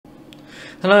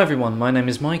Hello everyone, my name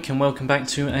is Mike and welcome back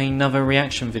to another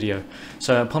reaction video.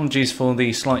 So apologies for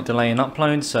the slight delay in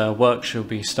uploads, work should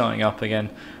be starting up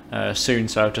again soon,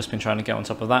 so I've just been trying to get on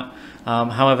top of that.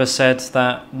 However, said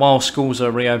that while schools are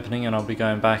reopening and I'll be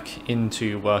going back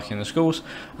into work in the schools,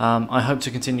 I hope to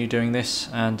continue doing this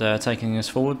and taking this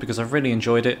forward because I've really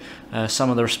enjoyed it. Some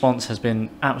of the response has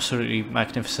been absolutely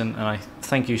magnificent and I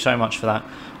thank you so much for that,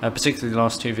 particularly the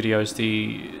last two videos.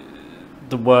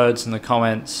 The words and the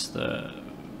comments,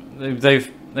 they've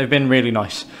been really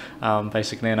nice,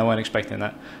 basically, and I weren't expecting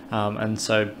that. And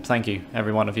so thank you,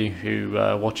 every one of you who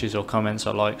watches or comments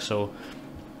or likes or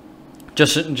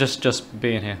just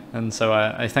being here. And so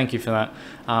I thank you for that.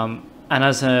 And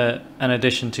as an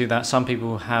addition to that, some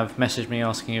people have messaged me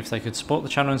asking if they could support the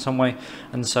channel in some way,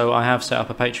 and so I have set up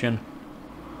a Patreon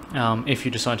if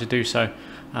you decide to do so.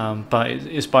 But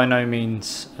it's by no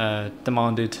means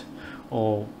demanded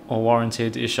or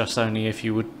warranted. It's just only if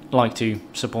you would like to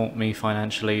support me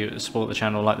financially, support the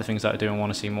channel, like the things that I do and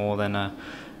want to see more, then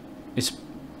it's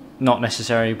not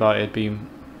necessary, but it'd be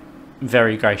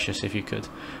very gracious if you could.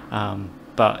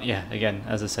 But yeah, again,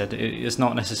 as I said, it's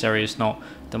not necessary, it's not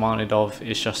demanded of,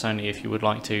 it's just only if you would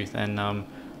like to, then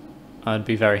I'd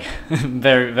be very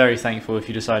very thankful if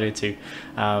you decided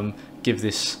to give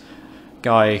this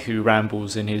guy who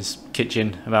rambles in his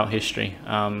kitchen about history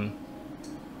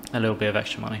a little bit of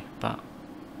extra money. But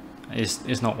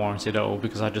it's not warranted at all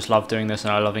because I just love doing this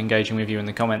and I love engaging with you in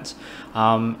the comments,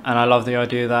 and I love the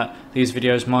idea that these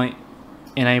videos might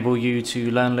enable you to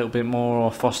learn a little bit more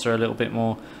or foster a little bit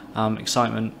more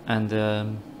excitement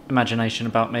and imagination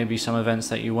about maybe some events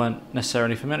that you weren't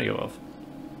necessarily familiar with.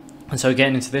 And so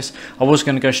getting into this, I was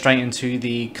going to go straight into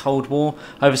the Cold War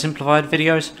oversimplified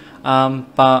videos,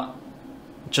 but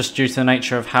just due to the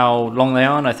nature of how long they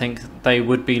are, and I think they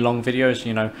would be long videos,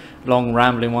 you know, long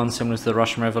rambling ones similar to the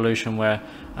Russian Revolution, where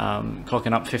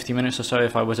clocking up 50 minutes or so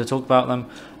if I were to talk about them.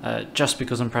 Just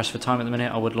because I'm pressed for time at the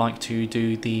minute, I would like to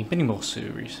do the MiniWars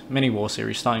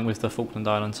series, starting with the Falkland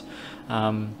Islands.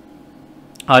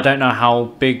 I don't know how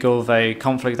big of a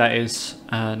conflict that is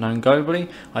known globally.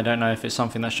 I don't know if it's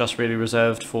something that's just really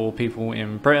reserved for people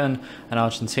in Britain and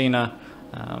Argentina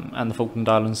and the Falkland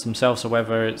Islands themselves, or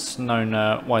whether it's known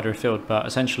wider afield. But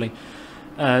essentially,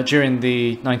 during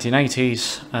the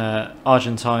 1980s,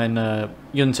 Argentine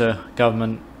junta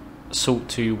government sought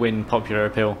to win popular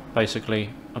appeal,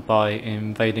 basically, by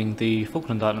invading the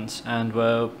Falkland Islands, and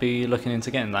we'll be looking into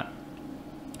getting that.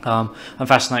 I'm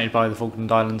fascinated by the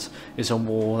Falkland Islands. It's a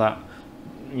war that,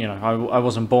 you know, I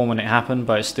wasn't born when it happened,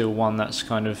 but it's still one that's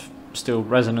kind of still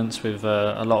resonance with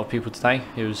a lot of people today.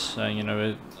 It was, you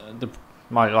know,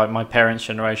 my parents'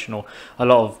 generation, or a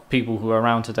lot of people who are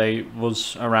around today,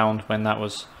 was around when that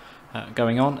was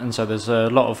going on, and so there's a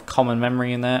lot of common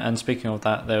memory in there. And speaking of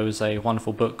that, there was a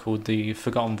wonderful book called The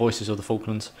Forgotten Voices of the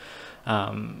Falklands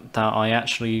that I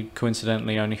actually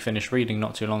coincidentally only finished reading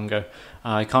not too long ago.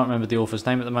 I can't remember the author's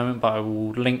name at the moment, but I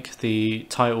will link the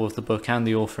title of the book and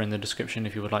the author in the description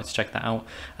if you would like to check that out.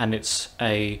 And it's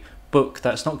a book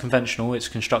that's not conventional. It's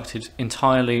constructed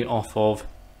entirely off of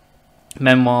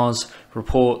memoirs,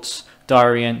 reports,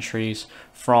 diary entries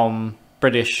from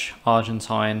British,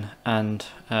 Argentine and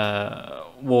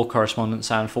war correspondents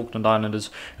and Falkland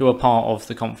Islanders who are part of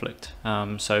the conflict.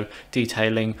 So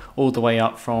detailing all the way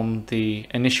up from the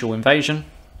initial invasion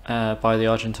by the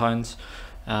Argentines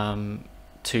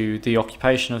to the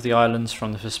occupation of the islands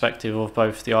from the perspective of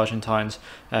both the Argentines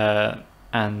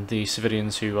and the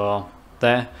civilians who are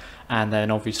there, and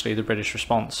then obviously the British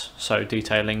response, so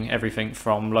detailing everything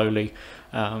from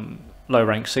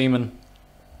low-rank seamen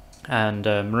and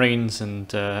Marines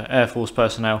and Air Force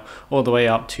personnel, all the way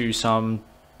up to some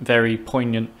very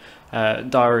poignant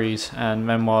diaries and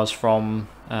memoirs from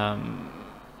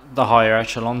the higher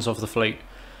echelons of the fleet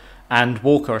and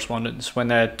war correspondents when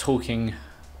they're talking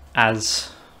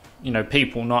as, you know,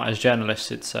 people, not as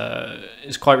journalists.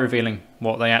 It's quite revealing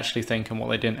what they actually think and what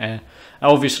they didn't air.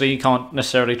 Obviously, you can't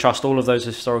necessarily trust all of those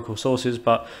historical sources,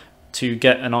 but to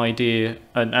get an idea,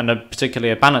 and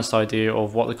particularly a balanced idea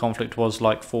of what the conflict was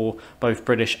like for both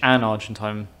British and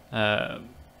Argentine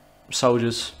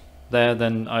soldiers there,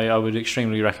 then I would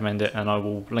extremely recommend it, and I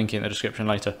will link it in the description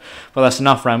later. But that's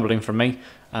enough rambling from me.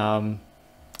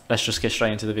 Let's just get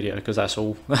straight into the video, because that's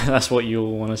all that's what you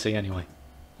all want to see anyway.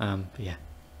 But yeah.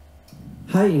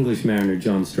 Hi, English Mariner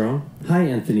John Strong. Hi,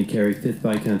 Anthony Carey, 5th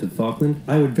Viscount of Falkland.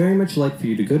 I would very much like for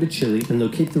you to go to Chile and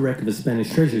locate the wreck of a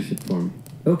Spanish treasure ship for me.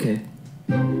 Okay.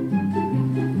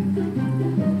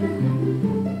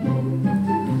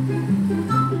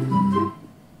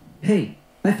 Hey,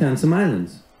 I found some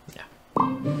islands. Yeah.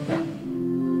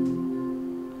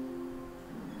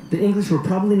 The English were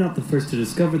probably not the first to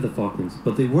discover the Falklands,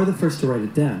 but they were the first to write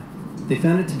it down. They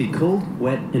found it to be cold,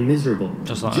 wet, and miserable.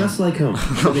 Just like home.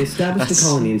 So they established a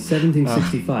colony in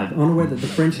 1765, unaware that the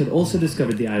French had also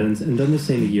discovered the islands and done the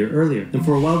same a year earlier. And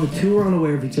for a while the two were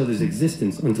unaware of each other's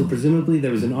existence, until presumably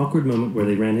there was an awkward moment where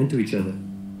they ran into each other.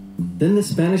 Then the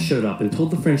Spanish showed up and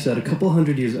told the French that a couple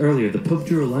hundred years earlier the Pope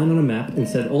drew a line on a map and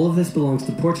said all of this belongs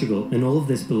to Portugal and all of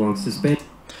this belongs to Spain.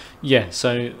 Yeah,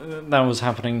 so that was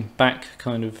happening back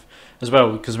kind of as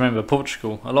well, because remember,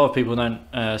 Portugal, a lot of people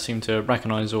don't seem to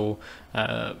recognise or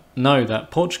know that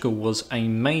Portugal was a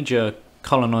major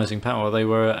colonising power. They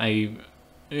were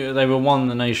one of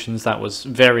the nations that was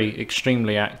very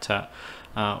extremely apt at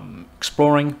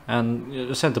exploring, and as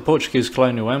I said, the Portuguese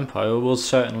colonial empire was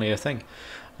certainly a thing.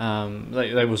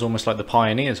 They was almost like the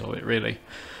pioneers of it, really.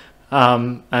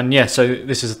 And yeah, so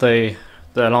this is the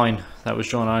line that was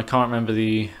drawn. I can't remember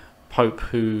the Pope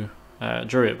who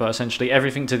drew it, but essentially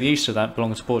everything to the east of that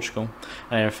belonged to Portugal,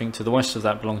 and everything to the west of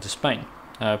that belonged to Spain,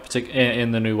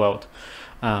 in the New World.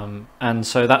 And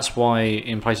so that's why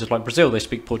in places like Brazil they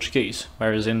speak Portuguese,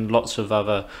 whereas in lots of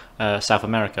other South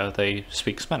America they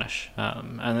speak Spanish.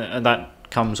 And that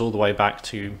comes all the way back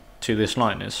to this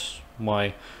line. Is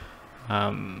why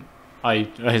I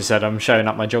said I'm showing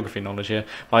up my geography knowledge here,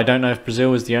 but I don't know if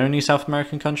Brazil is the only South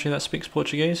American country that speaks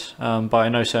Portuguese, but I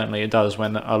know certainly it does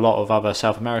when a lot of other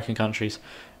South American countries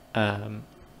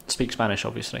speak Spanish,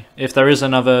 obviously. If there is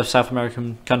another South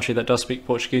American country that does speak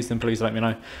Portuguese, then please let me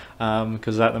know,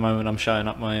 because at the moment I'm showing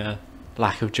up my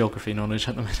lack of geography knowledge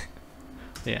at the minute.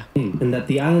 Yeah. And that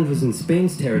the island was in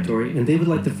Spain's territory and they would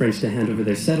like the French to hand over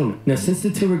their settlement. Now, since the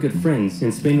two were good friends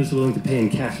and Spain was willing to pay in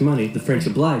cash money, the French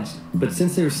obliged. But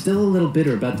since they were still a little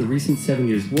bitter about the recent 7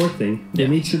 Years' War thing, they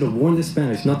made sure to warn the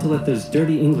Spanish not to let those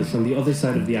dirty English on the other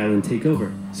side of the island take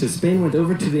over. So Spain went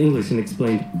over to the English and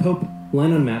explained, Pope,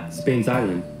 line on map, Spain's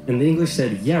island. And the English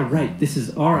said, yeah, right, this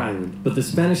is our island. But the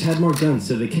Spanish had more guns,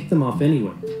 so they kicked them off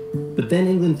anyway. But then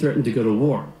England threatened to go to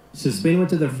war. So Spain went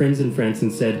to their friends in France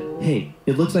and said, hey,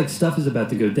 it looks like stuff is about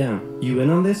to go down. You in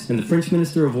on this? And the French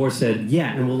Minister of War said,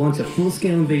 yeah, and we'll launch a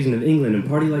full-scale invasion of England and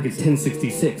party like it's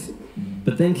 1066.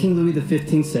 But then King Louis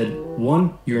XV said,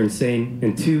 1, you're insane,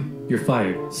 and 2, you're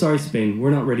fired. Sorry, Spain,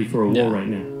 we're not ready for a war right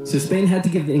now. So Spain had to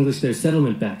give the English their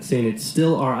settlement back, saying it's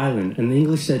still our island, and the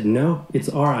English said, no, it's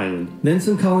our island. Then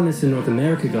some colonists in North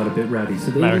America got a bit rowdy,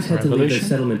 so the English had to leave their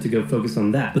settlement to go focus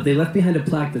on that. But they left behind a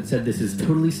plaque that said this is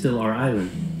totally still our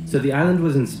island. So the island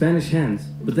was in Spanish hands,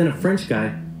 but then a French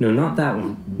guy, no, not that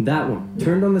one,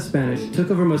 turned on the Spanish,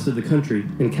 took over most of the country,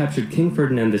 and captured King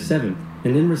Ferdinand VII.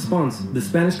 And in response, the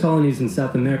Spanish colonies in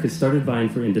South America started vying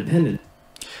for independence.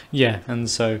 Yeah, and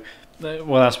so,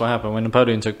 well, that's what happened. When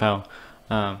Napoleon took power,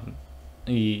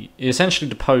 he essentially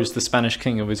deposed the Spanish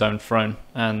king of his own throne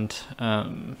and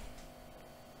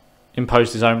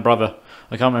imposed his own brother.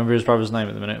 I can't remember his brother's name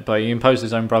at the minute, but he imposed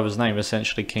his own brother's name,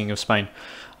 essentially King of Spain.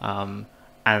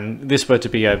 And this were to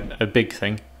be a big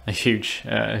thing, a huge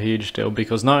deal,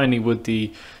 because not only would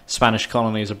the Spanish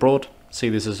colonies abroad see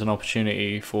this as an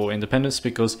opportunity for independence,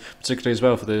 because particularly as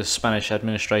well for the Spanish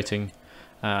administrating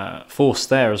force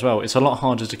there as well, it's a lot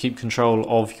harder to keep control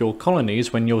of your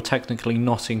colonies when you're technically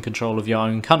not in control of your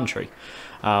own country.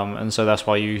 And so that's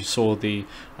why you saw the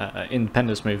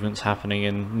independence movements happening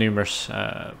in numerous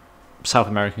South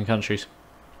American countries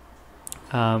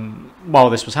while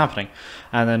this was happening.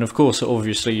 And then of course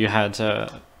obviously you had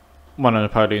one of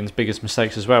Napoleon's biggest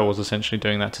mistakes as well was essentially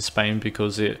doing that to Spain,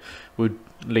 because it would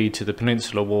lead to the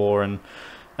Peninsular War, and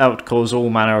that would cause all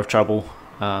manner of trouble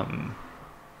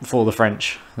for the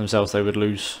French themselves. They would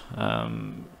lose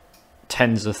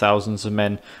tens of thousands of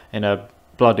men in a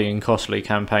bloody and costly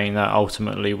campaign that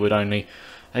ultimately would only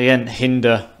again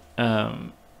hinder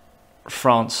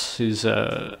France's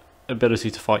ability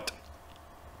to fight,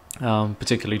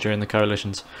 particularly during the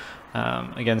coalitions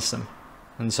against them.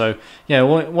 And so, yeah,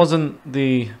 well, it wasn't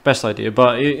the best idea,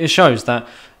 but it shows that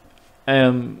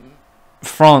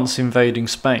France invading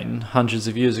Spain hundreds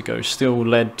of years ago still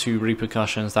led to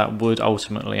repercussions that would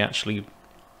ultimately actually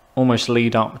almost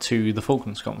lead up to the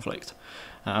Falklands conflict,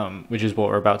 which is what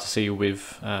we're about to see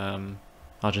with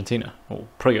Argentina, or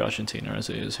pre-Argentina as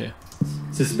it is here.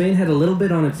 So Spain had a little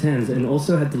bit on its hands and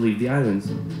also had to leave the islands.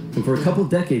 And for a couple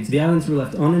decades, the islands were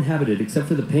left uninhabited except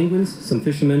for the penguins, some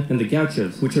fishermen, and the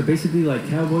gauchos, which are basically like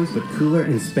cowboys but cooler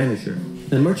and Spanisher.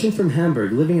 A merchant from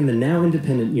Hamburg living in the now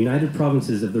independent United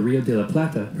Provinces of the Rio de la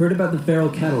Plata heard about the feral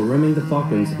cattle roaming the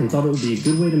Falklands and thought it would be a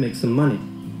good way to make some money.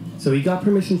 So he got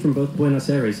permission from both Buenos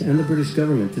Aires and the British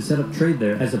government to set up trade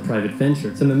there as a private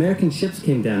venture. Some American ships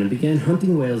came down and began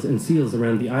hunting whales and seals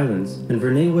around the islands, and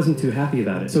Verney wasn't too happy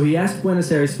about it. So he asked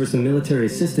Buenos Aires for some military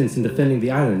assistance in defending the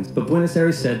islands, but Buenos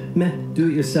Aires said, meh, do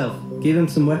it yourself, gave him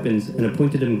some weapons, and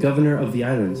appointed him governor of the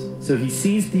islands. So he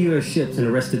seized the US ships and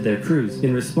arrested their crews.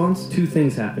 In response, two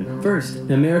things happened. First,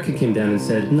 America came down and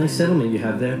said, nice settlement you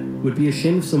have there, would be a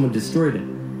shame if someone destroyed it.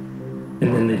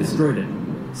 And then they destroyed it.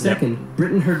 Second,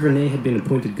 Britain heard Verney had been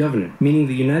appointed governor, meaning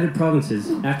the United Provinces,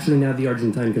 actually now the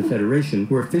Argentine Confederation,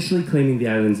 were officially claiming the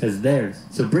islands as theirs.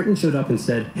 So Britain showed up and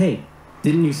said, hey,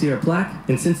 didn't you see our plaque?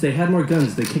 And since they had more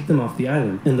guns, they kicked them off the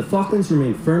island. And the Falklands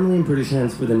remained firmly in British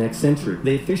hands for the next century.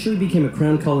 They officially became a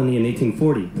crown colony in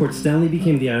 1840. Port Stanley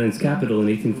became the island's capital in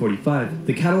 1845.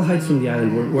 The cattle hides from the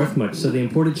island weren't worth much, so they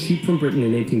imported sheep from Britain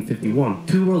in 1851.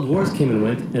 2 world wars came and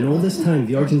went, and all this time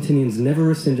the Argentinians never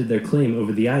rescinded their claim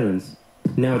over the islands.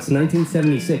 Now it's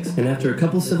 1976, and after a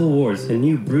couple civil wars, a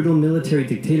new brutal military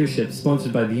dictatorship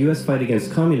sponsored by the US fight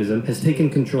against communism has taken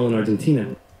control in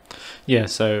Argentina. Yeah,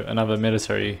 so another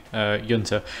military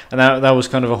junta, and that was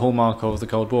kind of a hallmark of the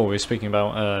Cold War. We were speaking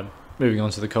about moving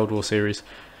on to the Cold War series,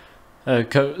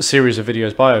 series of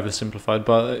videos by Oversimplified,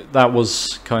 but that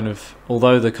was kind of,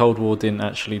 although the Cold War didn't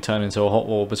actually turn into a hot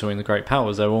war between the great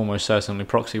powers, there were almost certainly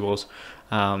proxy wars,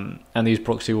 and these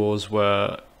proxy wars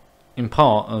were in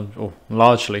part, or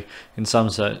largely, in some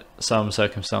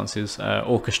circumstances,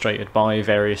 orchestrated by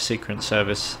various secret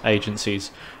service agencies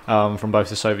from both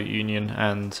the Soviet Union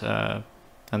and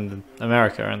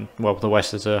America, and well, the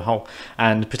West as a whole,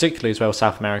 and particularly as well,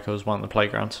 South America was one of the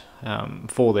playgrounds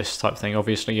for this type of thing.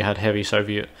 Obviously, you had heavy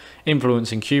Soviet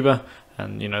influence in Cuba,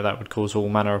 and you know that would cause all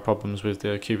manner of problems with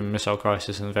the Cuban Missile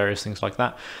Crisis and various things like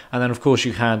that. And then, of course,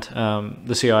 you had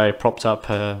the CIA propped up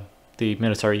the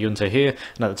military junta here,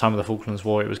 and at the time of the Falklands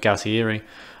War it was Galtieri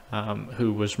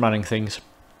who was running things,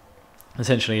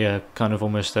 essentially a kind of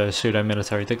almost a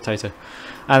pseudo-military dictator.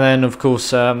 And then of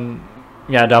course you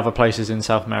had other places in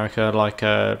South America like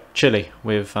Chile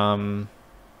with General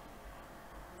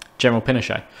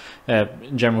Pinochet.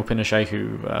 General Pinochet,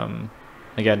 who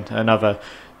again, another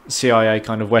CIA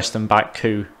kind of Western-backed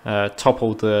coup,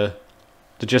 toppled the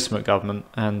legitimate government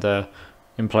and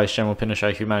in place General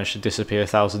Pinochet, who managed to disappear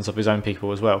thousands of his own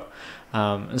people as well.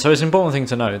 And so it's an important thing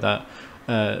to know that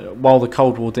while the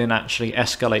Cold War didn't actually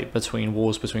escalate between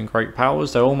wars between great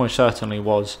powers, there almost certainly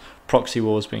was proxy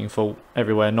wars being fought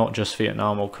everywhere, not just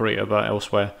Vietnam or Korea, but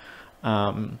elsewhere.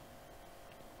 And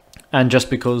just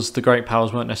because the great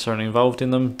powers weren't necessarily involved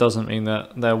in them doesn't mean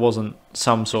that there wasn't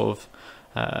some sort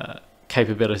of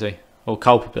capability, or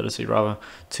culpability rather,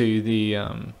 to the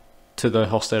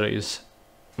hostilities,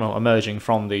 well, emerging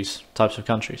from these types of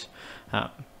countries.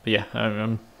 But yeah,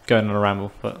 I'm going on a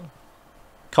ramble, but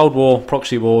Cold War,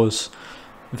 proxy wars,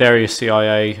 various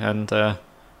CIA and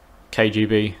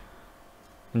KGB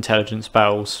intelligence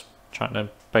battles, trying to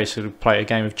basically play a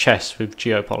game of chess with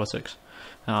geopolitics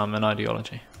and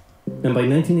ideology. And by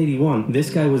 1981, this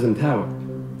guy was in power.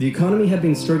 The economy had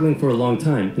been struggling for a long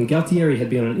time, and Galtieri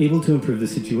had been unable to improve the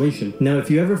situation. Now,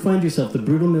 if you ever find yourself the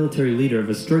brutal military leader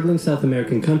of a struggling South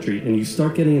American country and you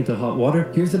start getting into hot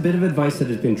water, here's a bit of advice that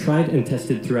has been tried and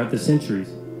tested throughout the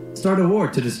centuries. Start a war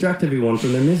to distract everyone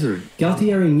from their misery.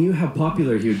 Galtieri knew how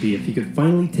popular he would be if he could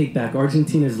finally take back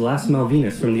Argentina's last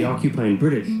Malvinas from the occupying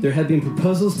British. There had been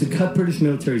proposals to cut British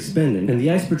military spending, and the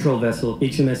ice patrol vessel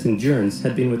HMS Endurance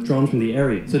had been withdrawn from the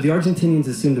area, so the Argentinians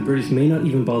assumed the British may not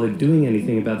even bother doing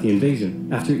anything about the invasion.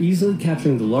 After easily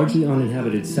capturing the largely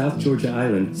uninhabited South Georgia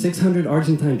island, 600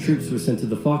 Argentine troops were sent to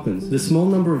the Falklands. The small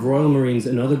number of Royal Marines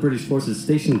and other British forces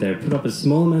stationed there put up a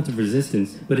small amount of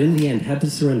resistance, but in the end had to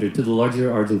surrender to the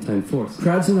larger Argentine force.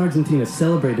 Crowds in Argentina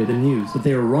celebrated and mused, but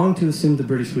they were wrong to assume the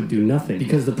British would do nothing,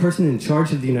 because the person in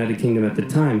charge of the United Kingdom at the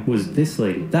time was this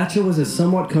lady. Thatcher was a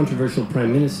somewhat controversial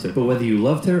prime minister, but whether you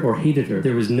loved her or hated her,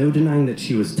 there was no denying that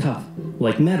she was tough.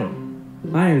 Like metal.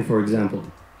 Iron, for example.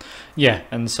 Yeah,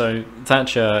 and so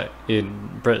Thatcher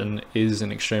in Britain is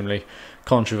an extremely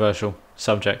controversial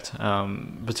subject,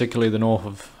 particularly the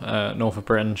north of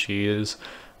Britain. She is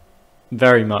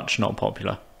very much not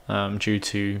popular. Due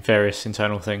to various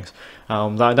internal things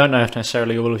that I don't know if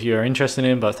necessarily all of you are interested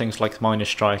in, but things like the miners'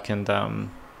 strike and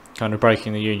kind of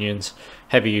breaking the unions,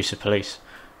 heavy use of police,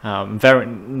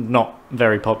 not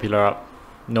very popular up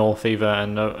north either,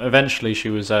 and eventually she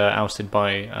was ousted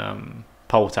by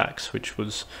poll tax, which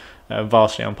was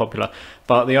vastly unpopular.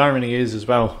 But the irony is as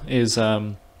well is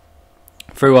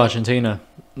through Argentina,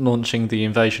 launching the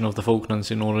invasion of the Falklands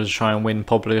in order to try and win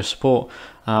popular support.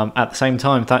 At the same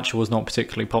time, Thatcher was not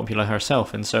particularly popular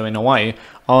herself, and so in a way,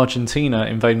 Argentina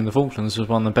invading the Falklands was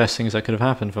one of the best things that could have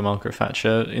happened for Margaret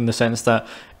Thatcher, in the sense that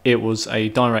it was a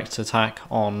direct attack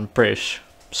on British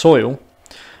soil,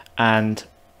 and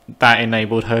that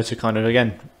enabled her to kind of,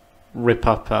 again, rip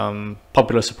up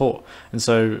popular support. And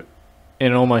so in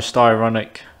an almost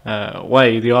ironic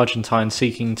way, the Argentines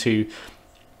seeking to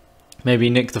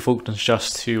maybe nick the Falklands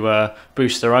just to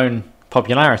boost their own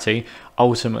popularity,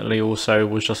 ultimately also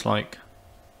was just like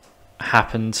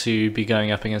happened to be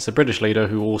going up against the British leader,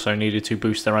 who also needed to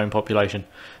boost their own popularity.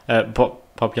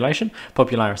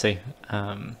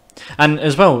 And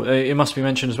as well, it must be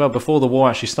mentioned as well, before the war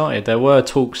actually started, there were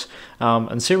talks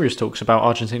and serious talks about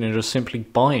Argentina just simply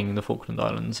buying the Falkland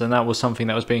Islands, and that was something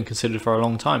that was being considered for a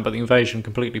long time, but the invasion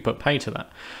completely put pay to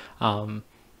that.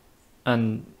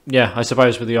 And yeah, I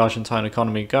suppose with the Argentine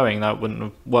economy going, that wouldn't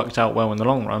have worked out well in the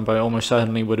long run, but it almost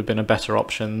certainly would have been a better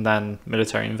option than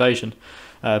military invasion,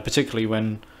 particularly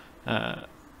when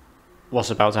what's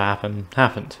about to happen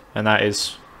happened, and that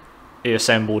is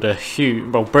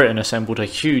Britain assembled a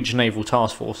huge naval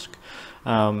task force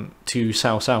to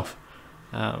sail south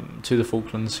to the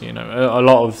Falklands. You know, a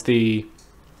lot of the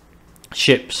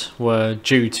ships were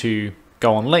due to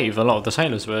go on leave. A lot of the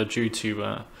sailors were due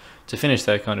to finish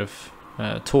their kind of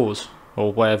tours,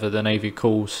 or whatever the Navy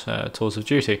calls tours of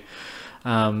duty.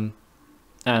 And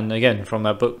again, from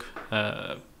that book,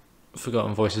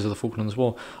 Forgotten Voices of the Falklands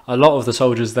War, a lot of the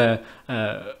soldiers there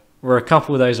were a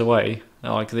couple of days away,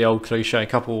 like the old cliche, a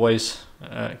couple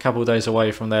of days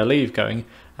away from their leave going,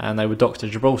 and they were docked to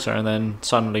Gibraltar, and then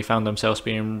suddenly found themselves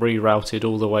being rerouted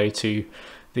all the way to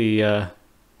the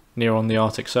near on the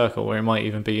Arctic Circle, or it might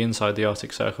even be inside the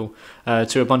Arctic Circle,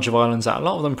 to a bunch of islands that a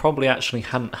lot of them probably actually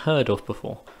hadn't heard of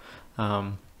before.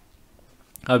 I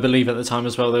believe at the time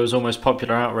as well there was almost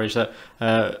popular outrage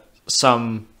that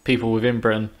some people within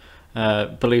Britain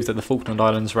believed that the Falkland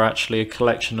Islands were actually a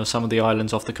collection of some of the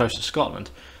islands off the coast of Scotland,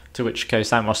 to which case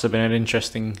that must have been an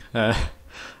interesting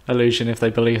illusion if they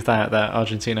believed that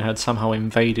Argentina had somehow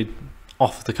invaded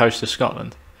off the coast of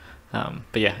Scotland.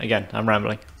 But yeah, again, I'm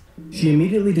rambling. She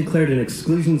immediately declared an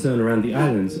exclusion zone around the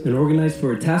islands and organized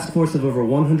for a task force of over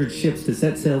 100 ships to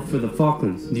set sail for the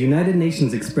Falklands. The United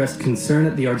Nations expressed concern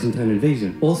at the Argentine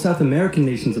invasion. All South American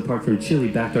nations apart from Chile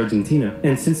backed Argentina,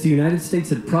 and since the United States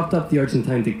had propped up the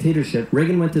Argentine dictatorship,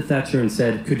 Reagan went to Thatcher and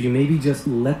said, "Could you maybe just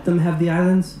let them have the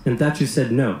islands?" And Thatcher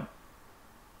said no.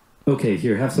 Okay,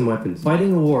 here, have some weapons.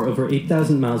 Fighting a war over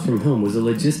 8,000 miles from home was a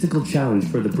logistical challenge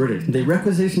for the British. They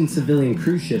requisitioned civilian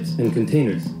cruise ships and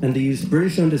containers, and they used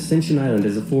British-owned Ascension Island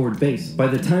as a forward base. By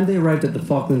the time they arrived at the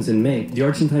Falklands in May, the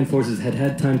Argentine forces had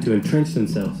had time to entrench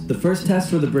themselves. The first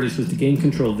task for the British was to gain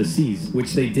control of the seas,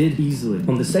 which they did easily.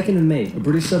 On the 2nd of May, a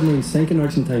British submarine sank an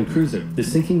Argentine cruiser. The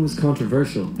sinking was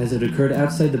controversial, as it occurred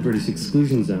outside the British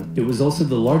exclusion zone. It was also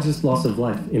the largest loss of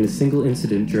life in a single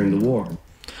incident during the war.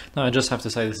 No, I just have to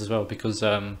say this as well, because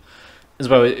as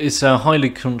well, it's a highly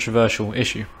controversial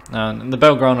issue, and the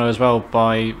Belgrano as well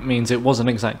by means it wasn't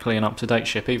exactly an up-to-date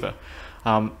ship either.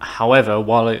 However,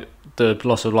 while the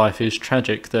loss of life is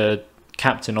tragic, the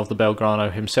captain of the Belgrano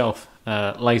himself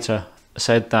later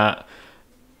said that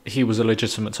he was a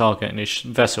legitimate target and his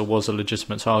vessel was a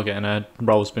legitimate target, and had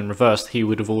roles been reversed, he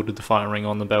would have ordered the firing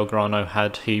on the Belgrano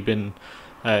had he been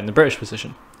in the British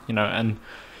position. You know, and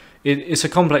it's a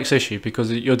complex issue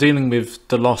because you're dealing with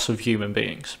the loss of human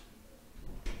beings.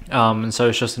 And so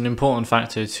it's just an important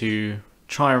factor to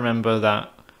try and remember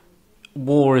that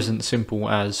war isn't simple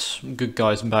as good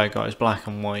guys and bad guys, black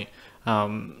and white.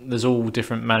 There's all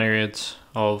different myriads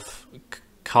of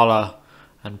colour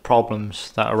and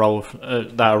problems that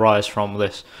arise from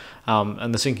this.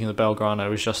 And the sinking of the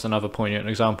Belgrano is just another poignant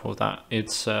example of that.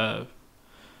 It's a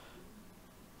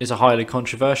highly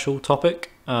controversial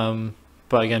topic.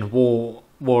 But again,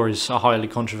 war is a highly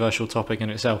controversial topic in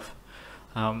itself.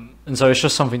 And so it's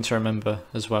just something to remember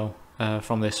as well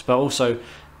from this. But also,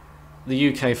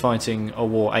 the UK fighting a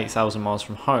war 8,000 miles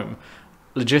from home,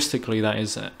 logistically that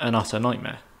is an utter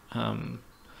nightmare.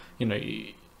 You know,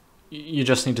 you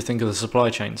just need to think of the supply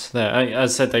chains there.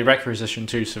 As I said, they requisitioned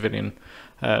 2 civilian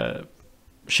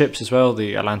ships as well,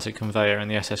 the Atlantic Conveyor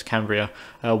and the SS Cambria.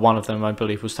 One of them, I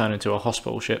believe, was turned into a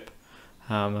hospital ship.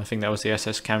 I think that was the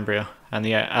SS Cambria, and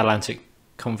the Atlantic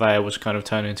Conveyor was kind of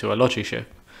turned into a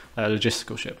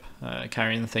logistical ship,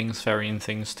 carrying things, ferrying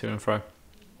things to and fro.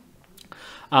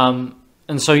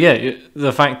 And so yeah,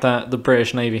 the fact that the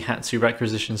British Navy had to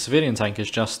requisition civilian tankers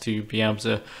just to be able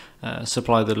to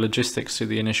supply the logistics to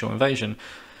the initial invasion,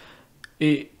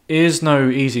 it is no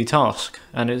easy task,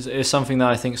 and it's something that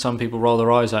I think some people roll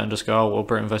their eyes at and just go, oh well,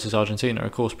 Britain versus Argentina,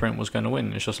 of course Britain was going to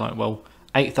win. It's just like, well,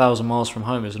 8,000 miles from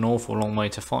home is an awful long way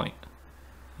to fight.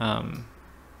 And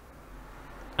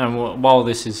while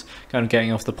this is kind of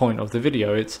getting off the point of the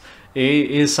video, it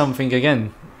is something,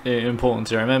 again, important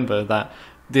to remember, that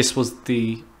this was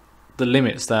the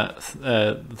limits that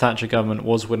the Thatcher government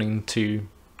was willing to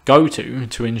go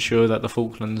to ensure that the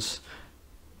Falklands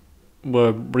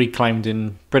were reclaimed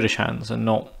in British hands and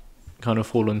not kind of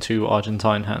fall into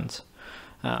Argentine hands.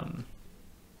 And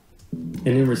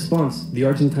in response, the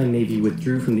Argentine Navy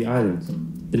withdrew from the islands.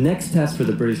 The next task for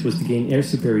the British was to gain air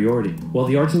superiority. While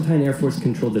the Argentine Air Force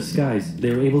controlled the skies,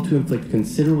 they were able to inflict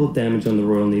considerable damage on the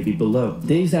Royal Navy below.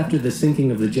 Days after the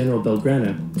sinking of the General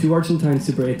Belgrano, 2 Argentine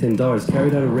super-étendards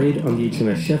carried out a raid on the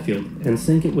HMS Sheffield and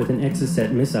sank it with an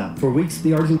Exocet missile. For weeks,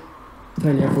 the Argentine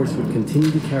Air Force would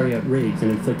continue to carry out raids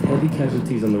and inflict heavy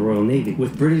casualties on the Royal Navy,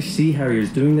 with British Sea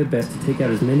Harriers doing their best to take out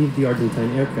as many of the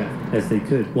Argentine aircraft as they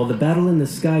could. While the battle in the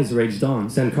skies raged on,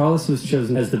 San Carlos was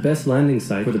chosen as the best landing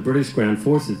site for the British ground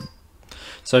forces.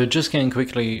 So just getting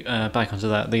quickly back onto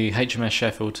that, the HMS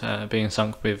Sheffield being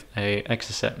sunk with a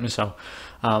Exocet missile.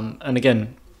 And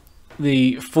again,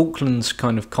 the Falklands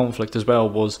kind of conflict as well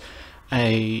was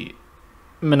a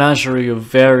menagerie of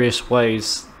various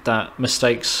ways that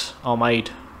mistakes are made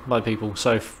by people.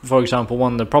 So, for example,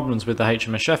 one of the problems with the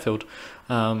HMS Sheffield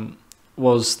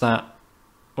was that,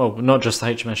 well, not just the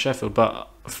HMS Sheffield, but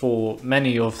for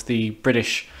many of the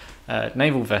British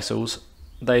naval vessels,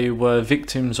 they were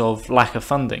victims of lack of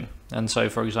funding. And so,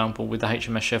 for example, with the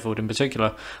HMS Sheffield in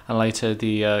particular, and later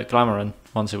the Glamorgan,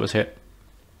 once it was hit,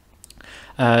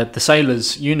 the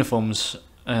sailors' uniforms,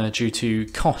 due to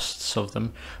costs of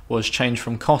them, was changed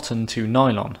from cotton to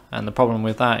nylon. And the problem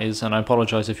with that is, and I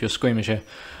apologise if you're squeamish here,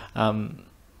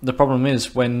 the problem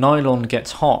is when nylon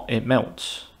gets hot, it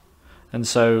melts. And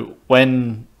so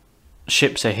when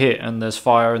ships are hit and there's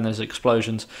fire and there's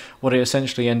explosions, what it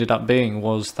essentially ended up being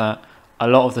was that a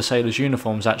lot of the sailors'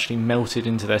 uniforms actually melted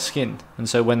into their skin. And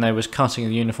so when they was cutting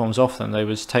the uniforms off them, they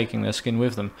was taking their skin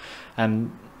with them.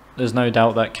 And there's no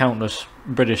doubt that countless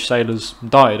British sailors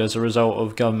died as a result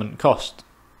of government cost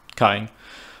cutting.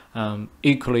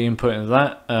 Equally important to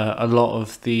that, a lot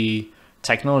of the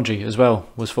technology as well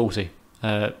was faulty.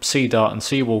 Sea Dart and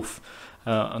Sea Wolf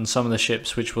on some of the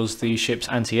ships, which was the ship's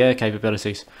anti-air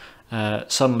capabilities,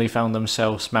 suddenly found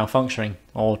themselves malfunctioning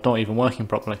or not even working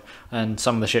properly, and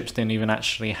some of the ships didn't even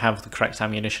actually have the correct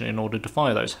ammunition in order to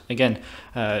fire those, again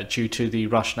due to the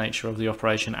rush nature of the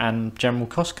operation and general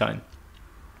cost cutting.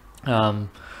 And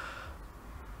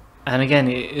again,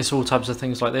 it's all types of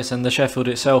things like this. And the Sheffield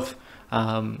itself,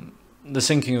 the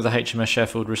sinking of the HMS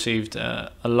Sheffield received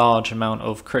a large amount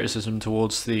of criticism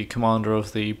towards the commander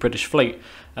of the British fleet,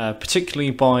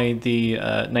 particularly by the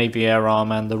Navy Air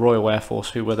Arm and the Royal Air Force,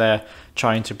 who were there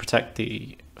trying to protect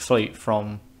the fleet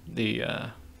from the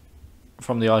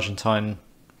Argentine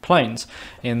planes,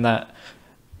 in that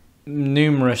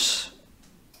numerous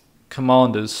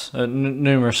commanders,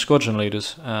 numerous squadron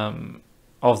leaders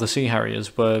of the Sea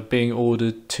Harriers were being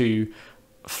ordered to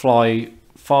fly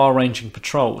far-ranging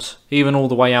patrols, even all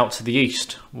the way out to the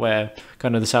east, where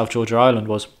kind of the South Georgia Island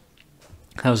was.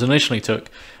 That was initially took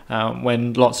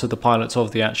when lots of the pilots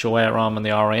of the actual Air Arm and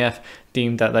the RAF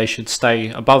deemed that they should stay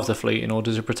above the fleet in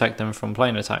order to protect them from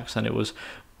plane attacks. And it was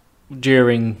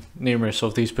during numerous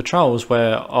of these patrols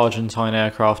where Argentine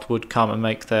aircraft would come and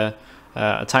make their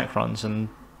attack runs. And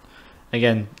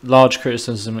again, large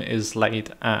criticism is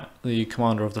laid at the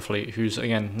commander of the fleet, whose,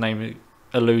 again, name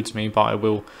eludes me, but I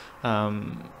will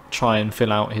try and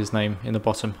fill out his name in the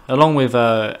bottom, along with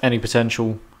any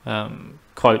potential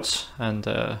quotes and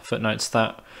footnotes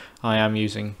that I am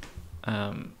using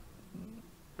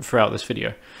throughout this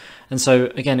video. And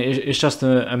so, again, it's just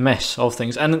a mess of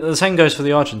things. And the same goes for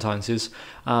the Argentines. Is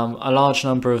a large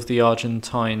number of the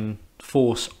Argentine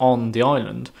force on the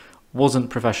island wasn't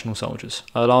professional soldiers.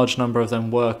 A large number of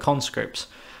them were conscripts,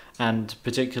 and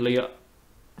particularly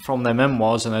from their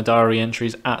memoirs and their diary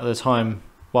entries at the time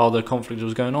while the conflict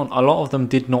was going on, a lot of them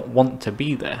did not want to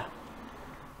be there.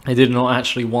 They did not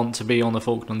actually want to be on the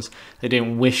Falklands. They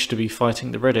didn't wish to be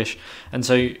fighting the British. And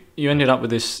so you ended up with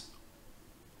this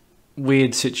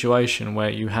weird situation where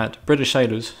you had British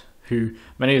sailors, who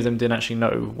many of them didn't actually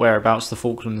know whereabouts the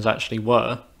Falklands actually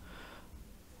were,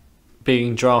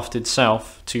 being drafted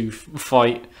south to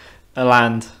fight a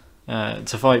land,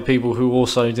 to fight people who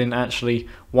also didn't actually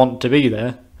want to be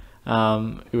there,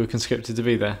 who were conscripted to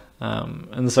be there.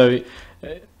 And so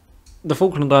the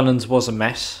Falkland Islands was a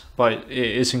mess, but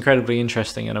it's incredibly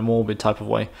interesting in a morbid type of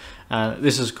way.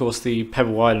 This is, of course, the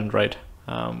Pebble Island raid,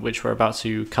 which we're about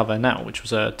to cover now, which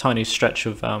was a tiny stretch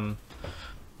of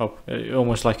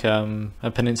almost like a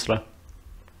peninsula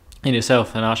in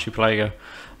itself, an archipelago,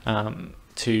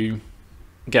 to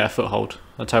get a foothold,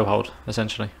 a toehold,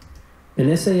 essentially.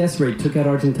 An SAS raid took out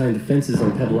Argentine defenses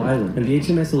on Pebble Island, and the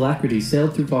HMS Alacrity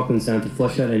sailed through Falklands Sound to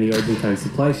flush out any Argentine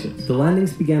supply ships. The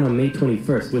landings began on May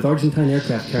 21st, with Argentine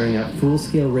aircraft carrying out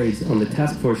full-scale raids on the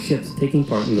task force ships taking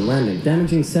part in the landing,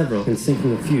 damaging several and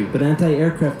sinking a few. But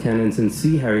anti-aircraft cannons and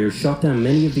sea harriers shot down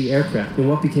many of the aircraft in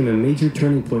what became a major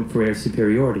turning point for air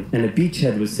superiority, and a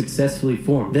beachhead was successfully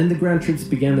formed. Then the ground troops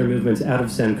began their movements out of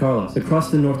San Carlos,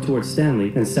 across the north towards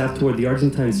Stanley, and south toward the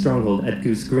Argentine stronghold at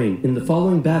Goose Green. In the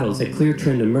following battles, a clear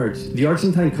trend emerged. The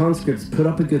Argentine conscripts put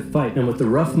up a good fight, and with the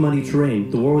rough, muddy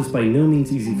terrain, the war was by no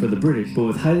means easy for the British. But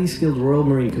with highly skilled Royal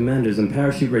Marine commanders and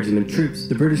parachute regiment troops,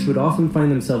 the British would often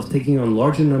find themselves taking on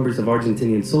larger numbers of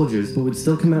Argentinian soldiers, but would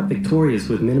still come out victorious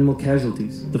with minimal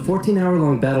casualties. The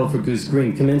 14-hour-long battle for Goose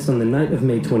Green commenced on the night of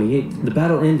May 28th. The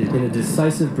battle ended in a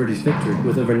decisive British victory,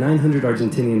 with over 900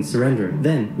 Argentinians surrendering.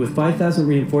 Then, with 5,000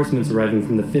 reinforcements arriving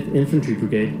from the 5th Infantry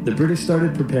Brigade, the British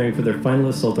started preparing for their final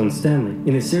assault on Stanley.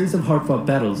 In a series of hard-fought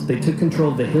battles, they took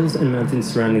control of the hills and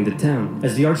mountains surrounding the town,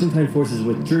 as the Argentine forces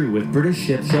withdrew, with British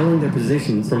ships shelling their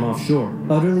positions from offshore.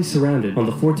 Utterly surrounded, on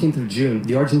the 14th of June,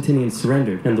 the Argentinians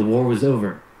surrendered, and the war was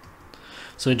over.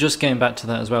 So just getting back to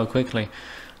that as well quickly,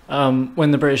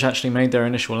 when the British actually made their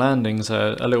initial landings,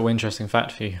 a little interesting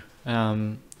fact for you.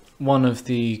 One of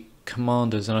the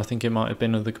commanders, and I think it might have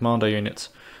been of the commando units,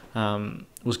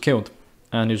 was killed,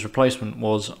 and his replacement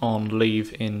was on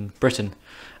leave in Britain.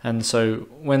 And so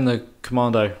when the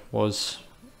commando was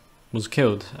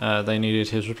killed, they needed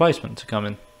his replacement to come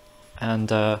in. And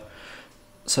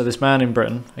so this man in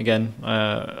Britain, again,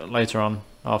 later on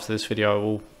after this video, I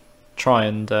will try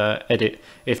and edit,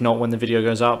 if not when the video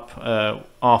goes up,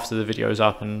 after the video is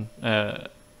up, and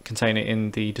contain it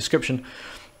in the description,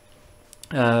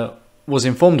 was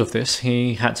informed of this.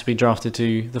 He had to be drafted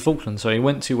to the Falklands. So he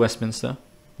went to Westminster,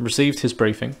 received his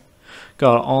briefing,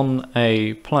 got on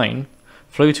a plane,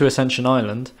 flew to Ascension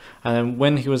Island, and then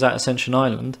when he was at Ascension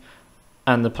Island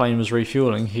and the plane was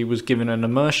refueling, he was given an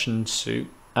immersion suit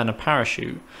and a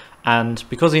parachute, and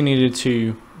because he needed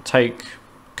to take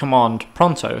command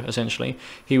pronto, essentially,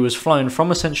 he was flown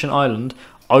from Ascension Island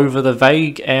over the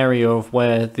vague area of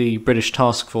where the British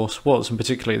task force was, and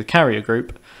particularly the carrier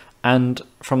group, and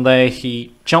from there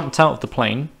he jumped out of the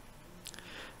plane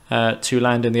to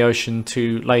land in the ocean,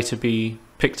 to later be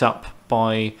picked up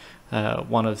by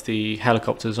one of the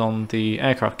helicopters on the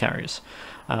aircraft carriers,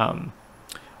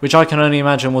 which I can only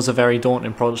imagine was a very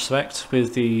daunting prospect,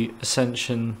 with the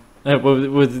ascension,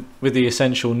 with the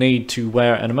essential need to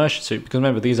wear an immersion suit, because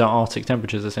remember, these are Arctic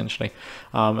temperatures essentially,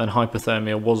 and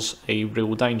hypothermia was a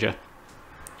real danger.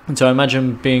 And so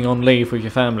imagine being on leave with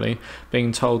your family,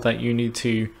 being told that you need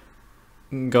to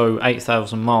go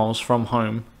 8,000 miles from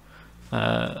home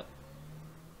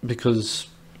because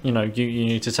you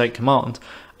need to take command,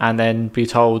 and then be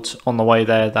told on the way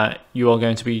there that you are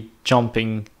going to be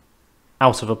jumping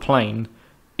out of a plane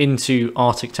into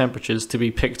Arctic temperatures to be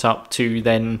picked up to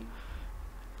then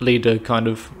lead a kind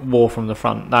of war from the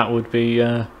front. That would be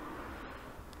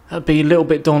that'd be a little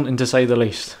bit daunting, to say the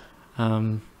least.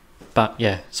 But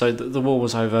yeah, so the war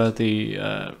was over.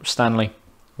 The Stanley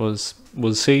was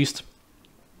seized,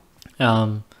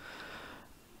 and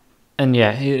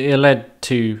yeah, it led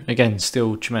to, again,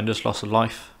 still tremendous loss of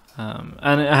life.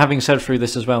 And having said through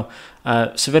this as well,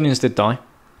 civilians did die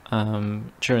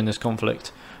during this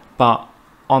conflict, but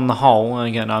on the whole, and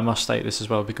again, I must state this as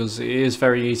well, because it is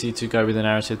very easy to go with the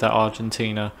narrative that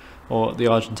Argentina or the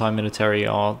Argentine military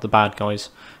are the bad guys,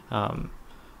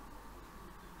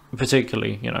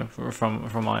 particularly,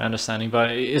 from my understanding.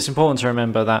 But it's important to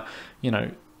remember that,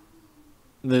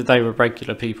 they were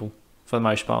regular people for the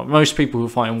most part. Most people who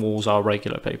fight in wars are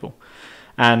regular people.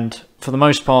 And for the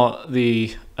most part,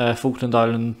 the Falkland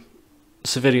Island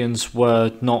civilians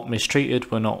were not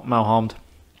mistreated, were not malharmed,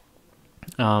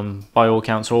 by all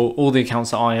accounts, or all the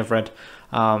accounts that I have read,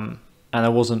 and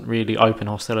there wasn't really open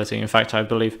hostility. In fact, I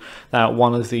believe that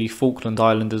one of the Falkland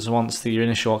Islanders, once the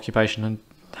initial occupation had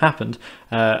happened,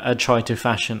 had tried to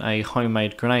fashion a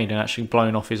homemade grenade and actually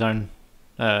blown off his own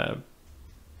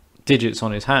digits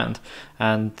on his hand,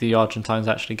 and the Argentines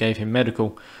actually gave him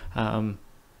medical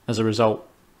as a result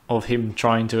of him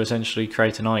trying to essentially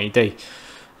create an IED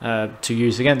to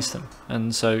use against them.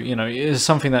 And so, it's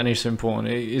something that needs to be important.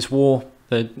 It's war.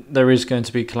 There is going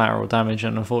to be collateral damage,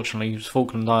 and unfortunately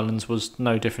Falkland Islands was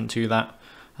no different to that.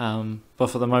 But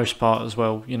for the most part as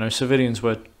well, civilians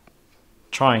were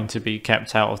trying to be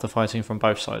kept out of the fighting from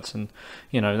both sides, and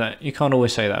you know that you can't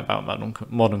always say that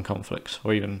about modern conflicts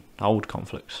or even old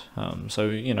conflicts. So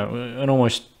you know, an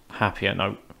almost happier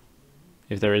note,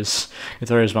 if there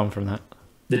is one from that.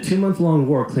 The 2-month-long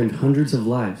war claimed hundreds of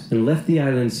lives and left the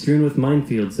islands strewn with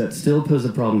minefields that still pose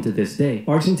a problem to this day.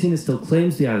 Argentina still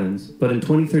claims the islands, but in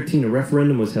 2013 a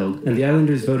referendum was held and the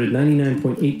islanders voted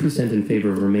 99.8% in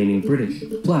favor of remaining British.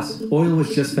 Plus, oil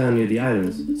was just found near the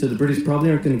islands, so the British probably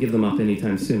aren't going to give them up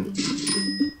anytime soon.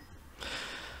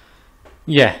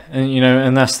 Yeah, and you know,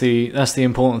 and that's the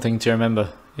important thing to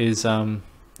remember is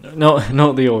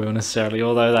not the oil necessarily,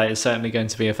 although that is certainly going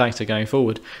to be a factor going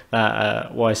forward.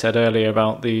 That what I said earlier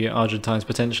about the Argentines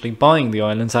potentially buying the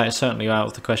islands, that is certainly out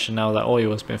of the question now that oil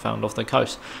has been found off the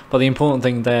coast. But the important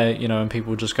thing there, you know, and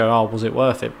people just go, oh, was it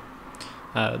worth it?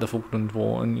 The Falklands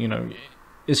War, and you know,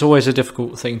 it's always a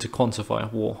difficult thing to quantify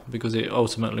a war because it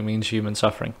ultimately means human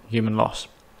suffering, human loss.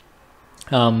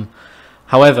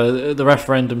 However, the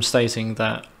referendum stating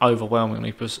that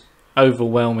overwhelming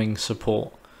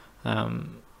support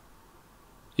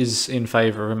is in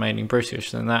favour of remaining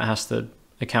British, then that has to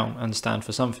account and stand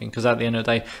for something. Because at the end of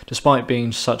the day, despite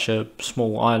being such a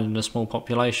small island, a small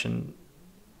population,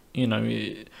 you know,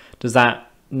 does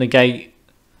that negate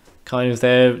kind of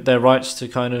their rights to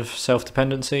kind of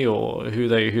self-dependency or who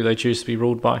they choose to be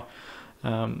ruled by?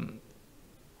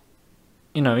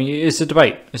 You know, it's a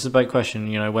debate. It's a debate question.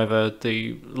 You know, whether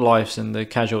the lives and the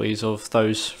casualties of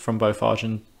those from both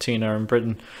Argentina and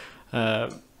Britain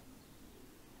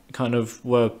kind of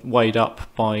were weighed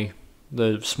up by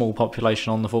the small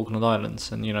population on the Falkland Islands,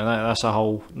 and you know that's a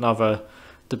whole another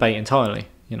debate entirely.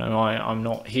 You know, I'm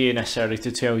not here necessarily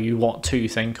to tell you what to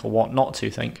think or what not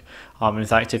to think. In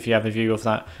fact, if you have a view of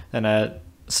that, then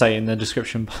say in the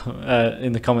description,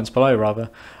 in the comments below rather.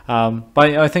 But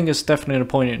I think it's definitely a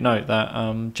poignant note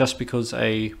that just because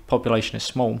a population is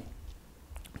small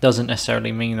doesn't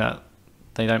necessarily mean that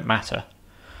they don't matter.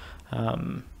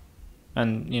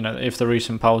 And you know, if the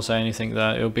recent polls say anything,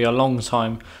 that it'll be a long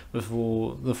time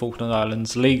before the Falkland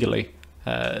Islands legally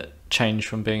change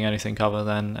from being anything other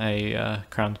than a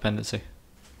crown dependency.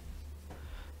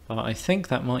 But I think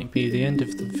that might be the end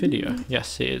of the video.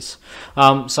 Yes, it is.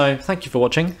 So thank you for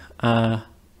watching.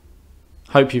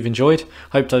 Hope you've enjoyed.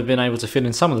 Hope I've been able to fill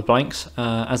in some of the blanks.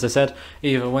 As I said,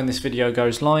 either when this video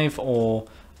goes live or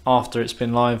after it's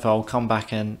been live, I'll come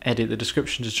back and edit the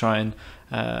description to try and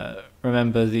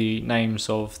remember the names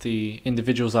of the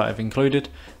individuals that I've included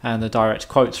and the direct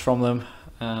quotes from them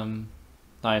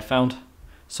that I found.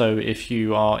 So if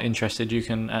you are interested, you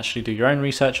can actually do your own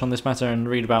research on this matter and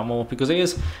read about more, because it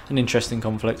is an interesting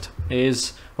conflict. It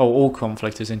is, well, all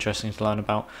conflict is interesting to learn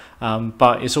about,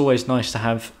 but it's always nice to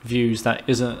have views that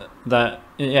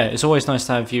it's always nice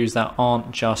to have views that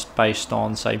aren't just based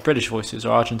on, say, British voices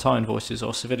or Argentine voices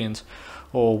or civilians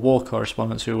or war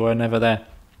correspondents who were never there.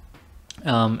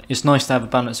 It's nice to have a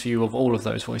balanced view of all of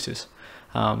those voices.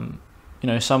 You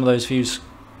know, some of those views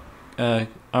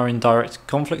are in direct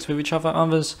conflict with each other.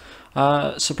 Others,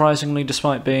 surprisingly,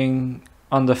 despite being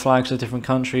under flags of different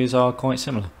countries, are quite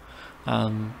similar.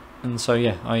 And so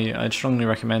yeah, I'd strongly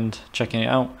recommend checking it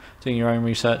out, doing your own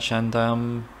research, and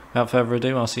without further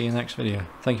ado, I'll see you in the next video.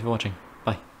 Thank you for watching.